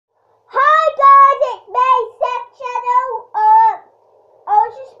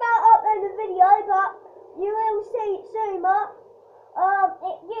Zuma,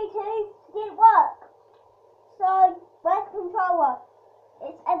 YouTube didn't work. So, where's the controller?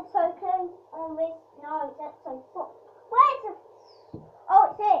 It's episode 2 on this. No, it's episode 4. Where's the... Oh,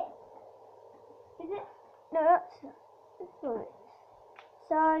 it's it. Is it? No, that's what it is.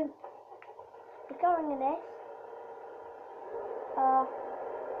 So, we're going in this.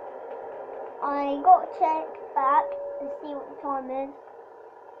 I got to check back to see what the time is.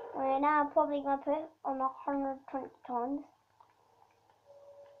 We're now probably going to put it on 120 times.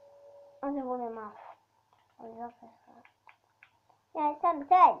 I don't want enough. Yeah, it's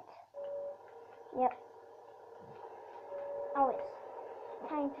 10%. Yep. Oh, it's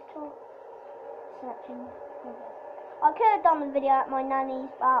time to talk. Searching. I could have done the video at my nanny's,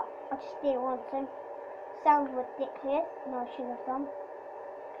 but I just didn't want to. Sounds ridiculous, and I should have done.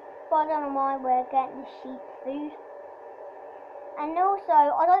 But I don't know why we're getting the sheep food. And also,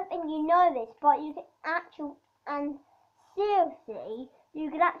 I don't think you know this, but you can seriously,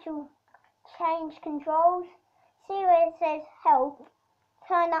 you can actually change controls. See where it says help,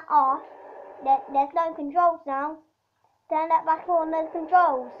 turn that off, there's no controls now. Turn that back on, there's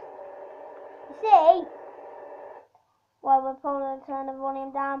controls. You see? Well, we'll probably turn the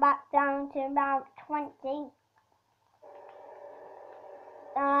volume back down to about 20.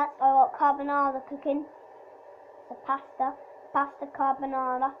 I got carbonara cooking. It's a pasta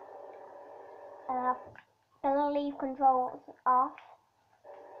carbonara. Gonna leave controls off.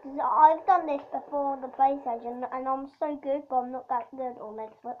 I've done this before on the PlayStation and I'm so good, but I'm not that good on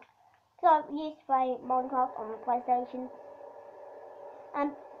Xbox. So I used to play Minecraft on the PlayStation.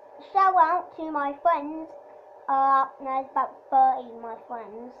 And shout out to my friends. There's about 30 of my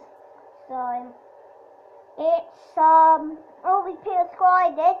friends. So it's all the people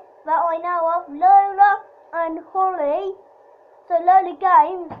subscribed that I know of, Lola and Holly. So Lola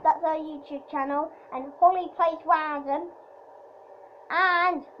Games, that's her YouTube channel, and Holly Plays Random.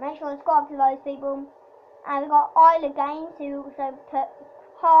 And make sure to subscribe to those people. And we've got Isla Games, who also put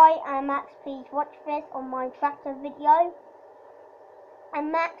hi and Max, please watch this on my tractor video.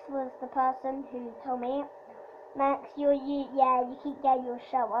 And Max was the person who told me, Max, you keep getting your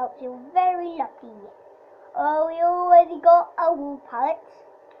shout outs. You're very lucky. Oh, we already got a wool pallet.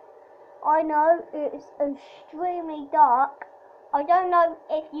 I know it's extremely dark. I don't know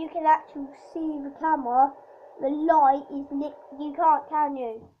if you can actually see the camera. The light is lit. You can't, can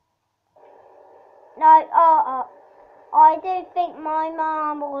you? No. I do think my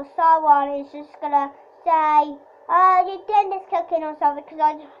mum or someone is just gonna say, your dinner's cooking or something, because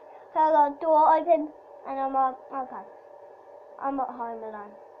I just heard the door open. And I'm like, okay, I'm at home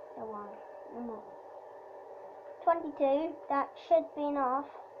alone, don't worry, I'm not. 22, that should be enough.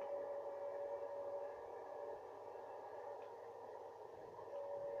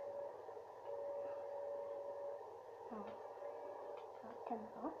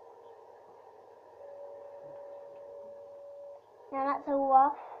 Oh, now that's all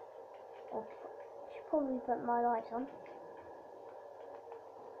off. I should probably put my lights on.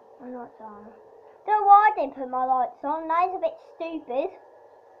 My lights are on. Don't know why I didn't put my lights on, that is a bit stupid.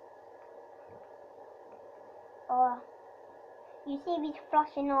 You see these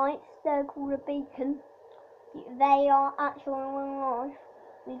flashing lights, they're called a beacon. They are actual in real life.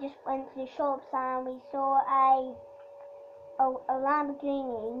 We just went to the shops and we saw a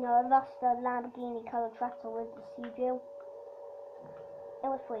Lamborghini, that's the Lamborghini coloured tractor with the sea drill. It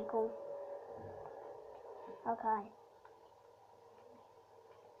was pretty cool. Okay.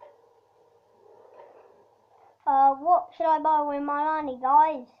 What should I buy with my money,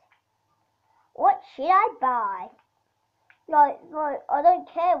 guys? What should I buy? Like, I don't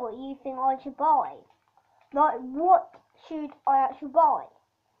care what you think I should buy. Like, what should I actually buy?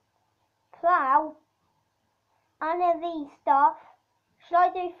 Plough? Any of these stuff? Should I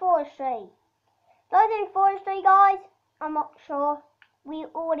do forestry? Should I do forestry, guys? I'm not sure. We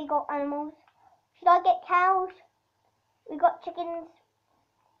already got animals. Should I get cows? We got chickens.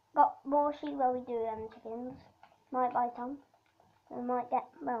 Got more sheep. Well, we do have chickens. Might buy some. We might get,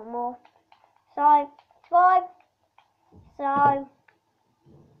 well, more. So, subscribe. So,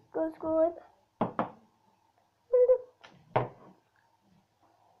 go subscribe.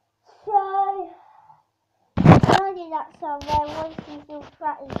 So, I did that, so there was these little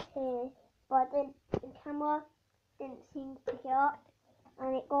tratters here, but the camera didn't seem to pick it up,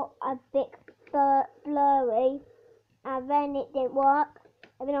 and it got a bit blurry, and then it didn't work.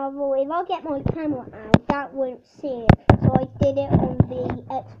 And then I thought, if I get my camera out, that won't see it. So I did it on the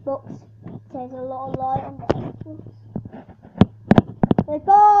Xbox. There's a lot of light on the Xbox. So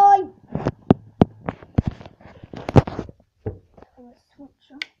bye! I'm gonna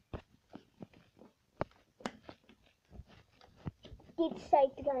switch on. It's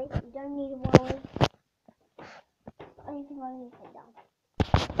safe today. You don't need to worry. Anything I need to take down.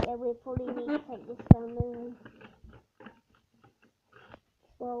 Yeah, we probably need to take this down there.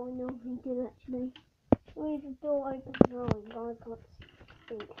 Well, we know we do actually. Leave the door open as well, you guys can't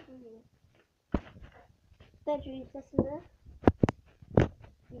speak. Bedroom, that's in there.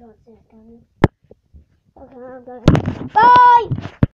 You can't see it, can you? Okay, I'm going. Bye!